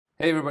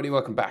Hey everybody,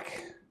 welcome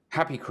back.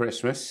 Happy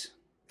Christmas.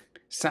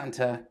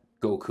 Santa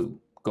Goku.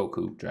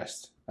 Goku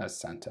dressed as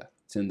Santa.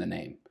 It's in the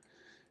name.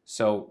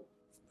 So,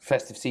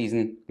 festive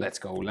season, let's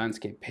go.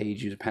 Landscape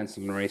page, use a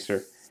pencil and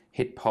eraser.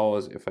 Hit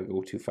pause if I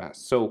go too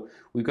fast. So,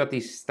 we've got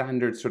these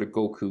standard sort of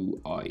Goku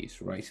eyes,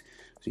 right?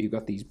 So you've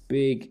got these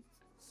big,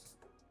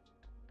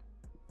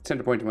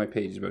 center point of my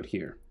page is about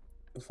here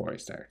before I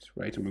start,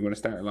 right? And we're going to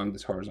start along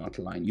this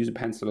horizontal line. Use a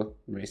pencil,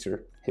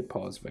 eraser, hit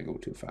pause if I go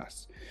too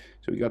fast.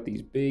 So we got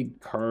these big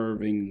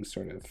curving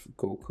sort of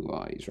Goku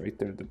eyes, right?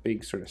 They're the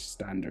big sort of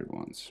standard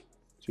ones.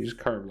 So you just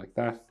curve like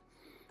that.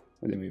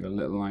 And then we have a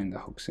little line that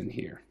hooks in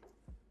here.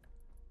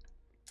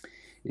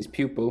 His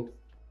pupil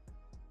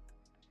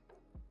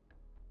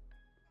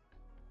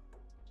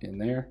in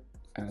there,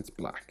 and it's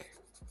black,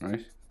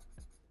 right?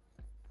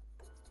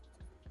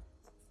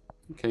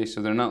 Okay,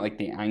 so they're not like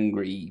the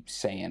angry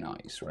Saiyan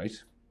eyes, right?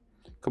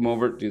 Come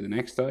over, do the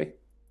next eye.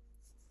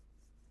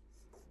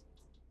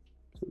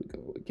 So we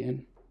go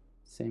again,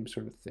 same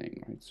sort of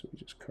thing, right? So we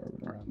just curve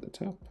it around the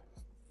top.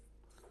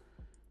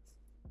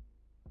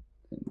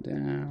 And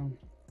down.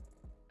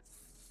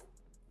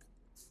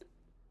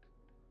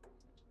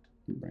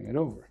 And bring it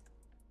over.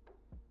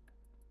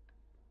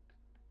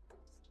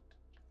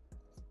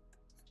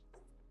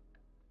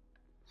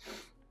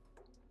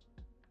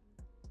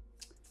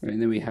 Right,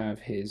 and then we have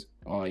his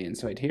eye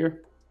inside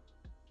here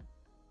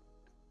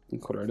and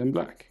colored in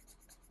black.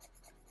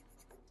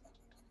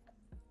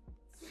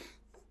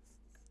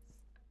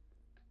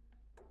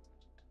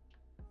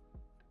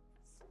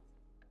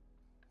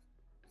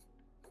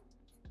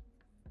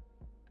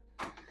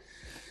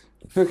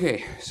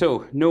 Okay,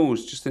 so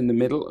nose just in the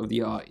middle of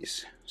the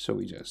eyes. So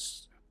we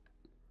just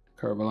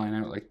curve a line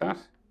out like that.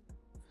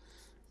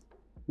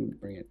 We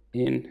bring it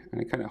in and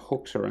it kind of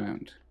hooks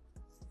around,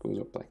 goes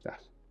up like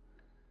that.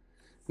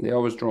 They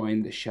always draw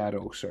in the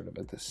shadow sort of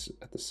at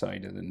the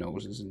side of the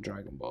noses in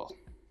Dragon Ball,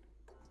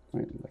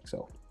 right, like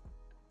so.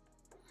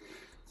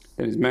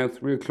 Then his mouth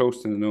real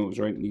close to the nose,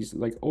 right, and he's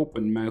like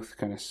open mouth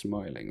kind of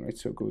smiling, right,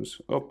 so it goes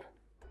up,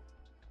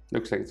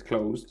 looks like it's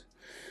closed,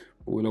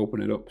 but we'll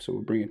open it up, so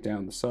we'll bring it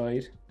down the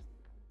side.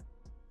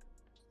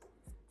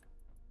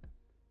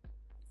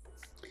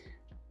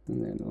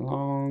 And then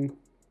along,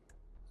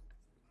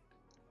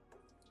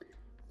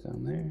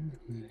 down there, and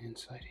then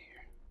inside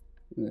here,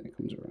 and then it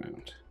comes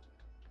around.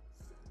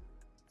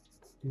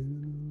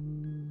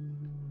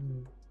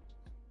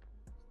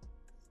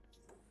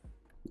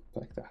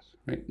 Like that,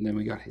 right? And then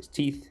we got his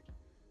teeth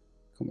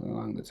coming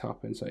along the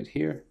top inside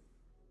here.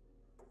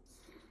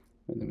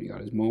 And then we got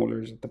his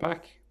molars at the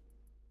back.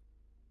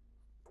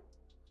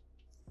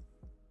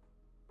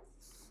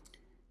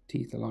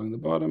 Teeth along the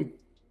bottom.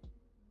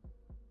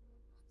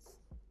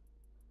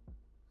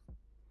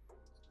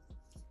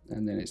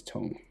 And then his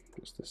tongue,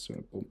 just this sort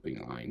of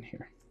bumping line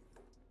here.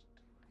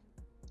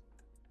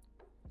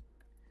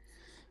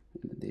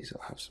 And then these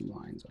will have some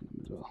lines on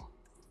them as well.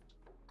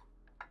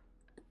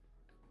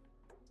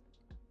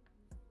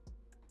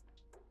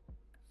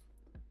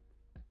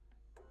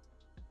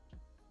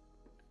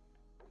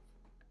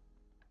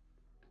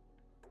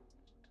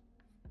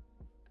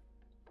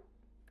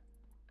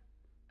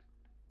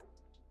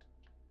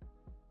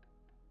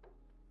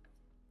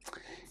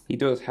 He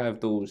does have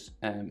those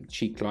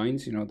cheek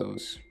lines, you know,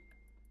 those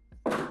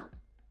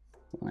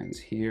lines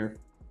here.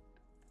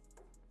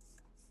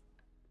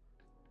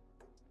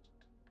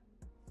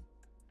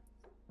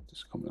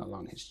 Just coming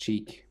along his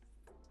cheek,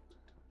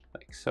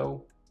 like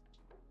so.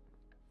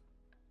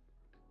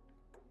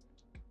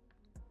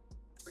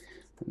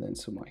 And then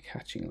some like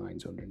hatching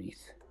lines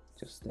underneath,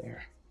 just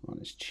there on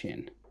his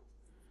chin.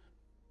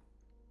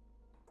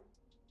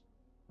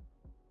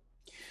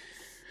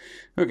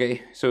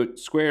 Okay, so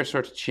square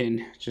sort of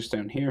chin just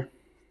down here.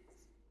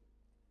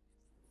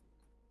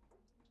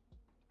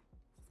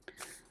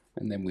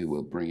 And then we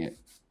will bring it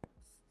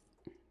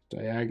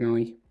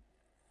diagonally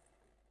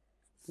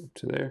up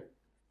to there.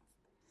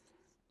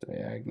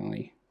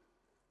 Diagonally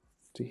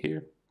to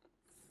here.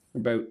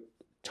 About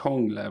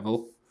tongue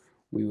level,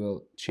 we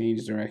will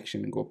change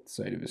direction and go up the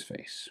side of his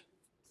face.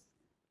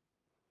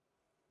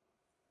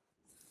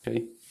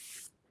 Okay.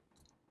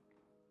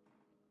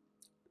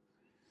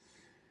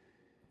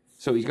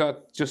 So he's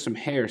got just some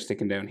hair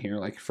sticking down here,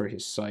 like for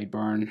his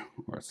sideburn,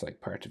 or it's like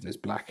part of his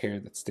black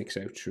hair that sticks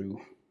out through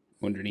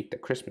underneath the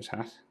Christmas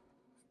hat.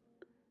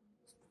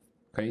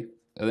 Okay,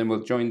 and then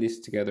we'll join this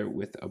together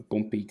with a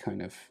bumpy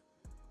kind of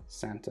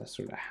Santa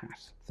sort of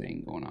hat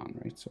thing going on,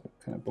 right? So it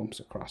kind of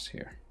bumps across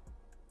here.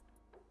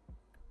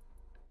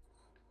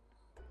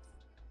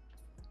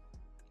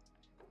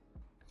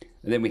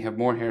 And then we have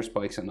more hair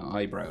spikes on the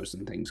eyebrows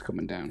and things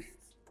coming down.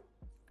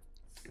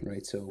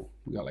 Right, so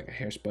we got like a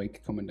hair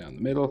spike coming down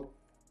the middle.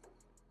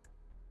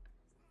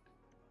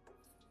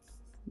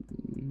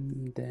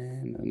 And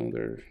then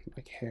another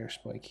like hair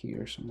spike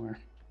here somewhere.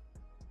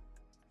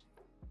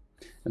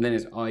 And then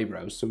his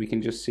eyebrows, so we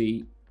can just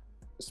see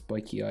a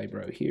spiky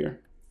eyebrow here.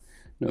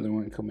 Another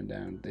one coming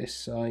down this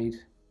side.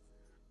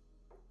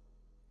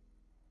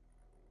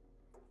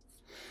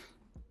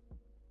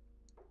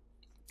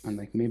 And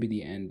like maybe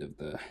the end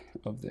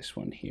of this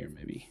one here,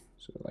 maybe.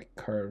 So like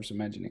curves,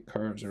 imagine it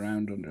curves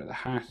around under the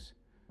hat.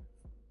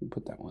 We'll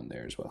put that one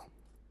there as well.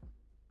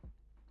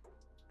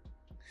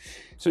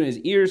 So his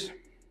ears,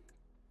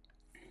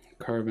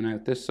 carving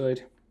out this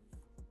side.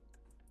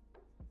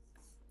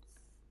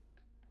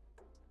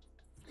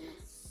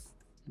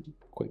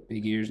 Quite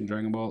big ears in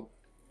Dragon Ball.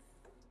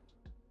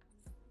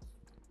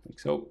 Like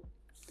so.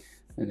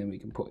 And then we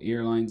can put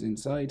ear lines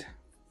inside.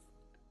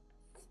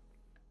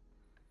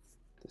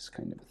 This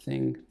kind of a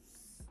thing.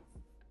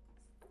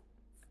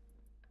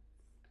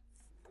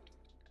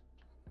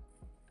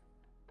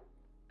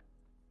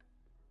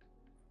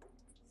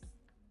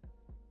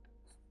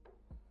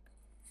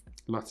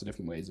 Lots of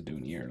different ways of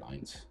doing ear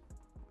lines.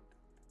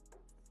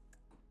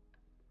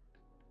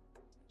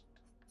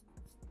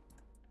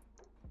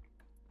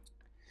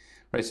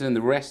 Right, so then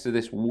the rest of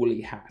this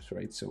woolly hat,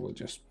 right? So we'll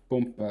just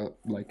bump out,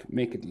 like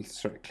make it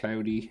sort of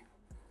cloudy,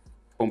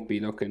 bumpy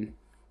looking.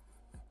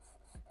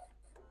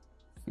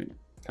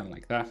 Kind of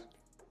like that.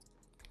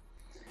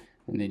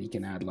 And then you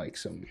can add like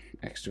some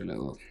extra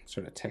little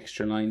sort of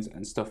texture lines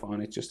and stuff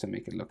on it just to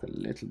make it look a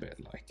little bit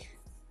like,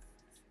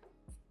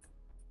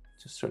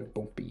 just sort of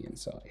bumpy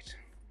inside.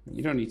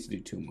 You don't need to do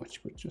too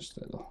much, but just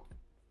little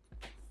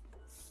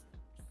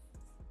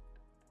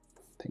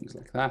things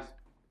like that.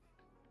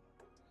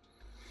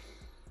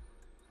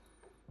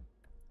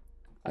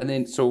 And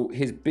then, so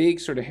his big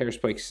sort of hair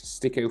spikes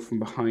stick out from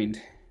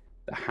behind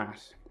the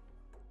hat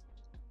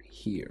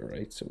here,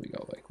 right? So we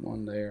got like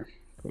one there,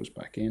 goes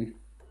back in.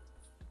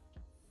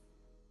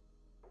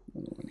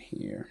 Another one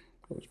here,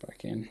 goes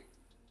back in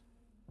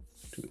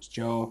to its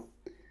jaw.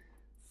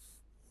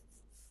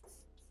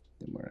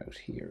 Then we're out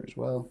here as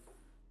well.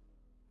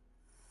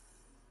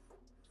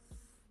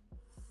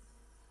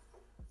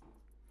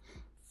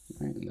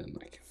 Right, and then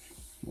like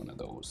one of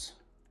those.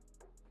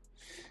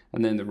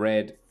 And then the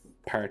red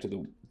part of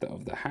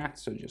the hat,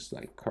 so just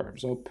like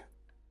curves up,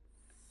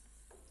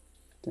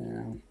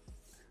 down,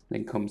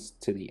 then comes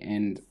to the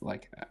end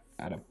like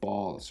at a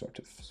ball sort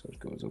of, so it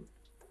goes up,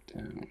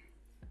 down.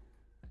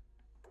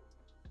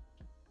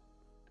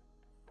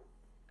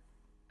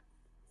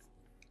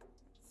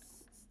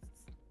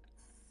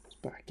 It's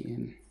back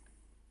in.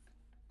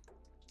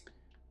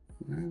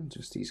 Now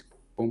just these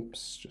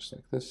bumps, just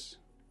like this.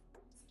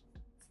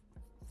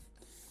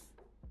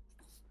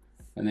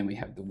 And then we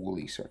have the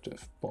woolly sort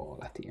of ball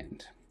at the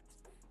end.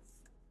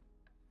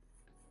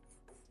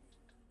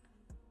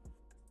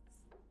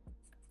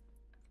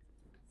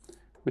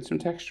 With some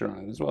texture on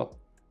it as well.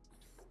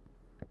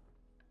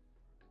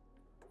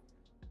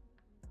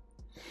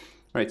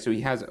 Right, so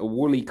he has a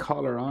woolly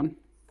collar on.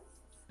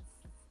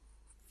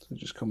 So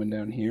just coming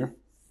down here.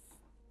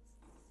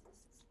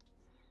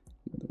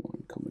 Another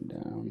one coming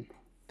down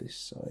this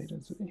side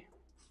as it.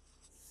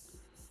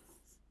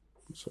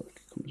 So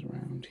it comes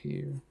around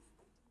here.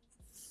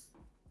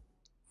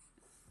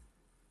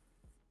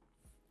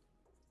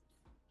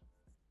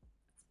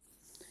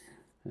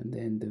 And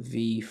then the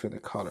V for the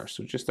collar.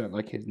 So just that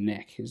like his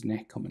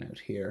neck coming out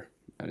here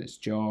at his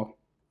jaw.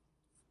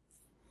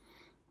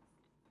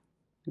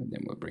 And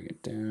then we'll bring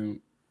it down,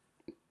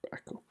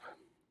 back up,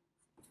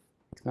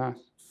 like that.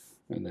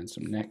 And then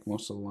some neck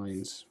muscle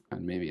lines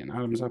and maybe an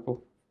Adam's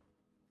apple.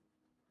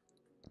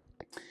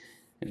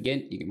 And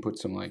again, you can put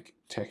some like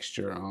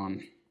texture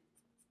on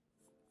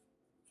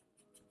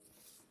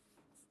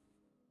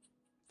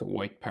the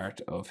white part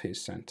of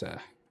his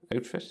Santa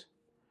outfit.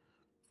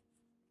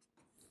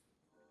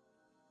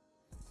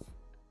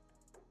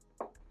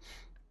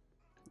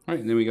 All right,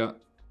 and then we got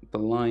the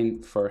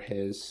line for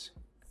his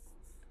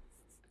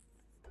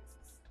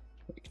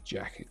like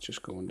jacket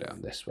just going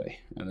down this way,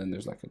 and then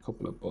there's like a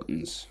couple of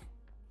buttons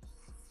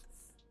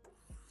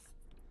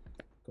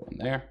going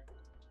there,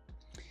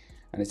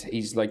 and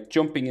he's like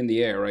jumping in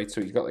the air, right?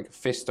 So he's got like a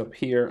fist up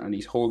here, and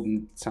he's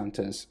holding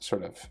Santa's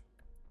sort of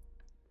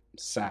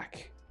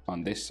sack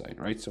on this side,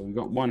 right? So we've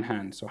got one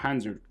hand. So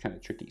hands are kind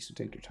of tricky, so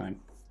take your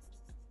time.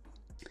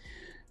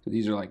 So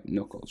these are like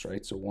knuckles,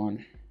 right? So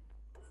 1,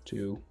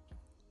 2,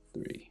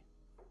 3,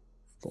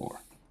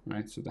 4,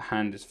 right? So the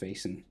hand is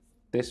facing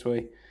this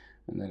way,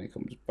 and then it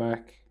comes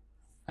back,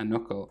 a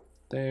knuckle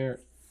there,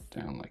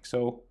 down like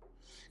so,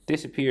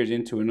 disappears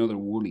into another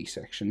woolly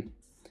section,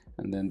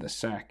 and then the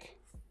sack,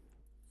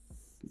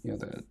 you know,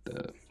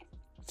 the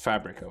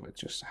fabric of it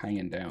just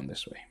hanging down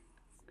this way.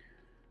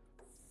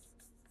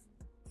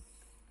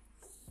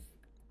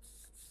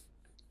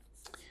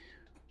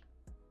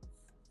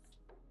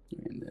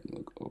 And then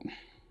we'll go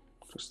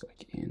just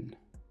like in.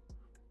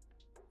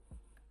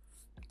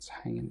 It's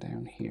hanging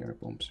down here,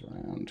 bumps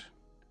around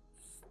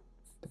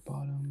the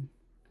bottom.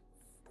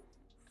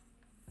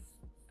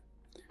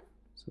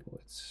 So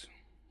it's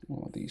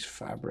all these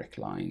fabric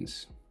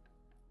lines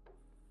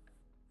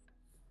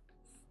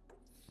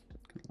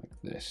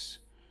like this.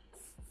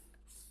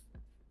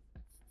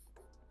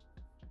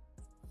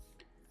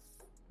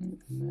 And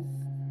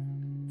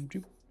then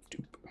doop,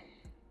 doop,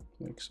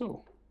 like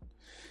so.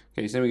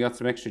 Okay, so then we got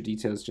some extra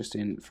details just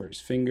in for his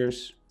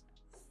fingers.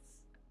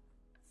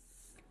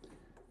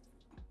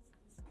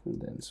 And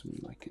then And some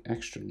like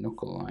extra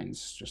knuckle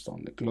lines just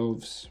on the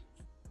gloves.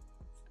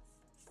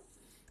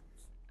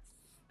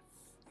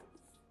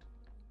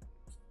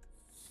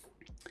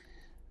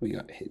 We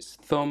got his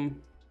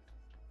thumb.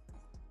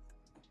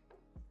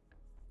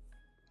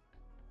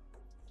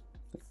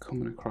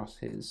 Coming across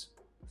his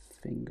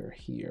finger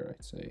here,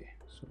 I'd say.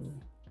 So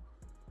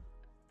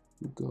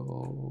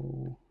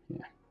go,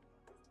 yeah.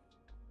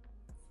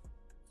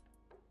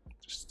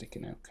 Just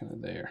sticking out kind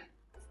of there.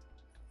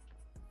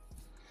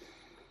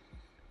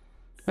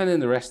 And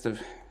then the rest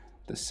of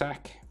the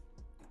sack.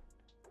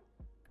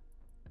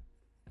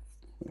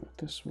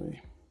 This way.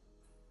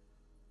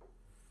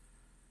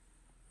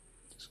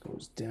 Just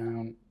goes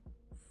down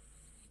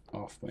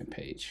off my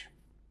page.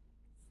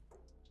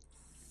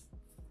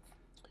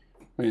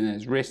 And then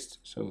his wrist,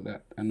 so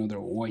that another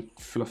white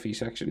fluffy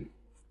section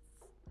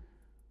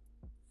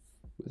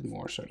with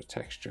more sort of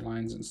texture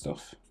lines and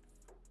stuff.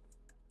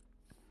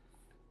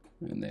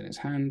 And then his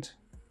hand,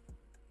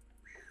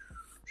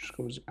 just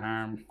goes,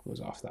 arm goes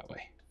off that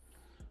way.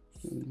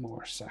 And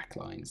more sack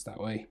lines that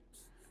way.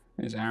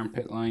 And his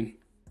armpit line,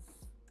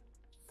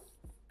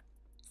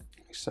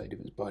 side of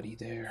his body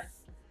there,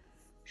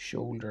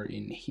 shoulder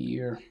in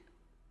here.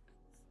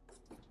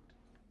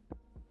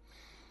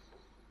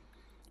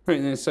 Right,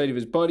 and then the side of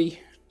his body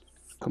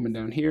coming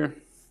down here,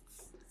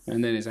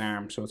 and then his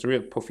arm. So it's a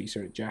real puffy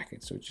sort of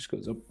jacket, so it just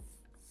goes up,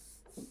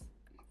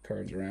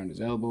 curves around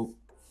his elbow,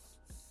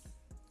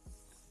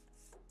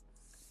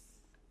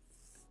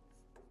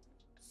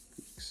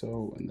 like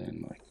so, and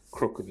then like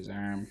crook of his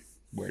arm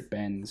where it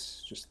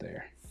bends, just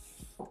there.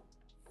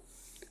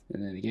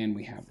 And then again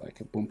we have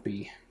like a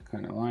bumpy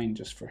kind of line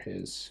just for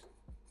his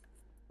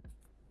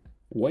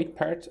white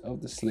part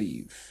of the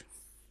sleeve,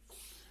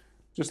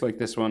 just like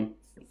this one.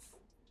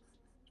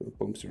 So it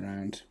bumps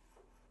around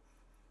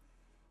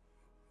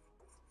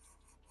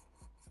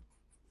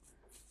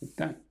like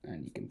that,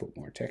 and you can put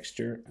more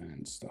texture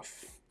and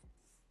stuff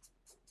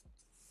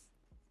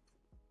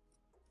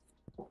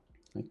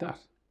like that.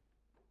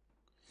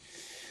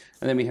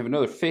 And then we have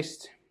another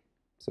fist,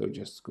 so it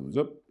just goes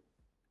up,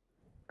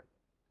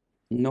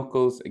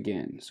 knuckles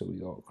again, so we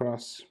go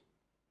across,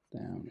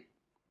 down,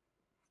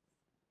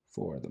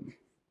 for them.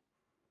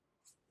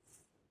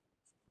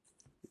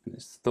 And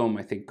his thumb,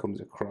 I think,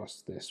 comes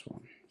across this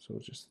one. So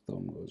just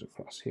thumb goes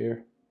across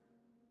here.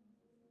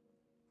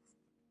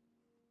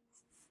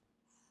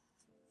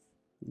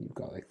 And you've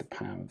got like the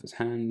palm of his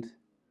hand,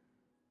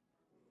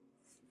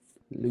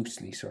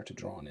 loosely sort of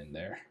drawn in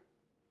there.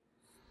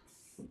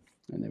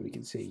 And then we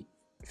can see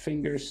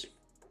fingers.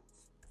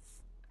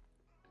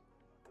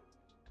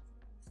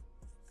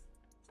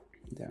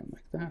 Down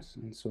like that.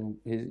 And so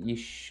you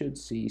should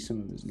see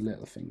some of his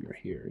little finger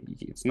here.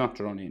 It's not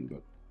drawn in,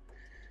 but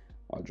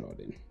I'll draw it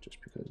in just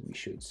because we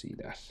should see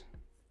that.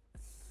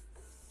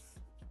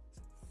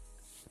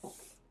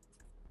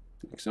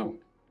 Like so.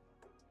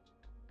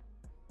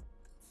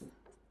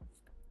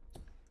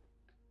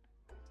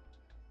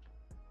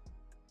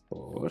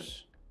 But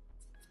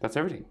that's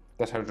everything.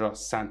 That's how to draw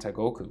Santa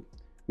Goku.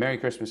 Merry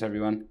Christmas,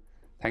 everyone.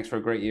 Thanks for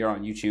a great year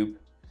on YouTube.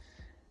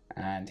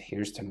 And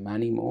here's to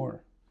many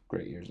more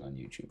great years on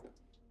YouTube.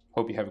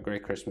 Hope you have a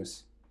great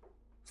Christmas.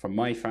 From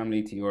my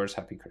family to yours,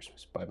 happy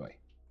Christmas. Bye-bye.